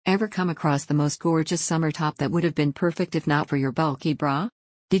Ever come across the most gorgeous summer top that would have been perfect if not for your bulky bra?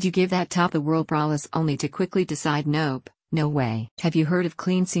 Did you give that top a whirl braless only to quickly decide nope, no way? Have you heard of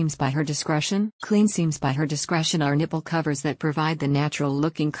Clean Seams by Her Discretion? Clean Seams by Her Discretion are nipple covers that provide the natural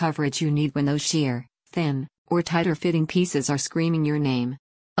looking coverage you need when those sheer, thin, or tighter fitting pieces are screaming your name.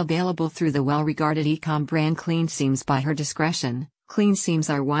 Available through the well-regarded e-com brand Clean Seams by Her Discretion, Clean Seams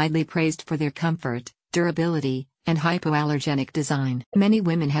are widely praised for their comfort, durability, and hypoallergenic design. Many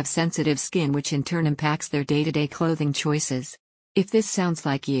women have sensitive skin, which in turn impacts their day-to-day clothing choices. If this sounds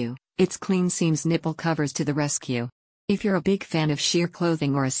like you, it's Clean Seams nipple covers to the rescue. If you're a big fan of sheer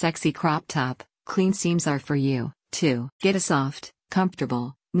clothing or a sexy crop top, Clean Seams are for you, too. Get a soft,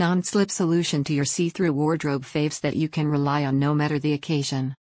 comfortable, non-slip solution to your see-through wardrobe faves that you can rely on no matter the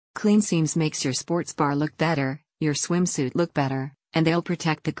occasion. Clean Seams makes your sports bar look better, your swimsuit look better, and they'll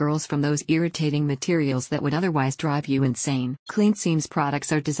protect the girls from those irritating materials that would otherwise drive you insane. Clean Seams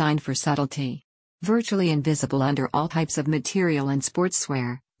products are designed for subtlety. Virtually invisible under all types of material and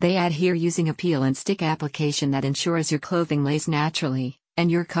sportswear, they adhere using a peel and stick application that ensures your clothing lays naturally,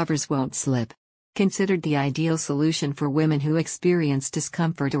 and your covers won't slip. Considered the ideal solution for women who experience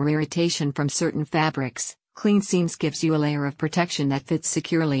discomfort or irritation from certain fabrics, Clean Seams gives you a layer of protection that fits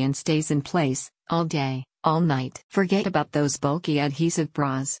securely and stays in place, all day, all night. Forget about those bulky adhesive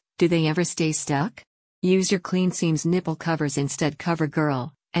bras, do they ever stay stuck? Use your Clean Seams nipple covers instead. Cover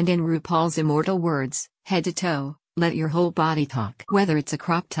girl, and in RuPaul's immortal words, head to toe, let your whole body talk. Whether it's a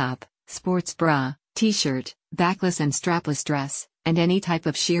crop top, sports bra, t-shirt, backless and strapless dress, and any type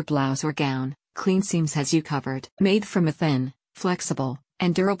of sheer blouse or gown, Clean Seams has you covered. Made from a thin, flexible,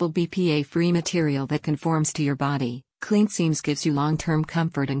 and durable BPA-free material that conforms to your body, Clean Seams gives you long-term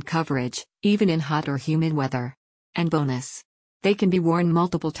comfort and coverage, even in hot or humid weather. And bonus, they can be worn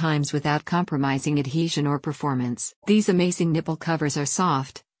multiple times without compromising adhesion or performance. These amazing nipple covers are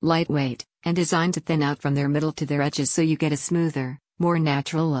soft, lightweight, and designed to thin out from their middle to their edges so you get a smoother, more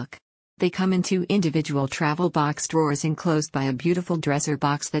natural look. They come in 2 individual travel box drawers enclosed by a beautiful dresser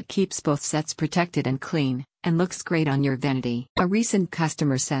box that keeps both sets protected and clean, and looks great on your vanity. A recent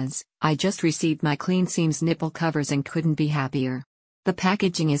customer says, "I just received my Clean Seams nipple covers and couldn't be happier. The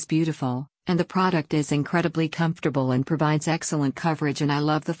packaging is beautiful, and the product is incredibly comfortable and provides excellent coverage, and I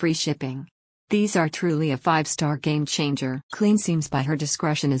love the free shipping. These are truly a 5-star game changer." Clean Seams by Her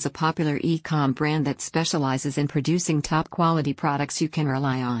Discretion is a popular e-com brand that specializes in producing top-quality products you can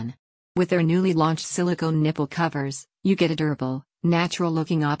rely on. With their newly launched silicone nipple covers, you get a durable,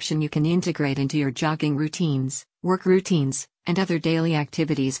 natural-looking option you can integrate into your jogging routines, work routines, and other daily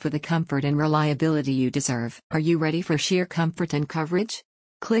activities for the comfort and reliability you deserve. Are you ready for sheer comfort and coverage?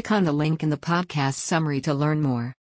 Click on the link in the podcast summary to learn more.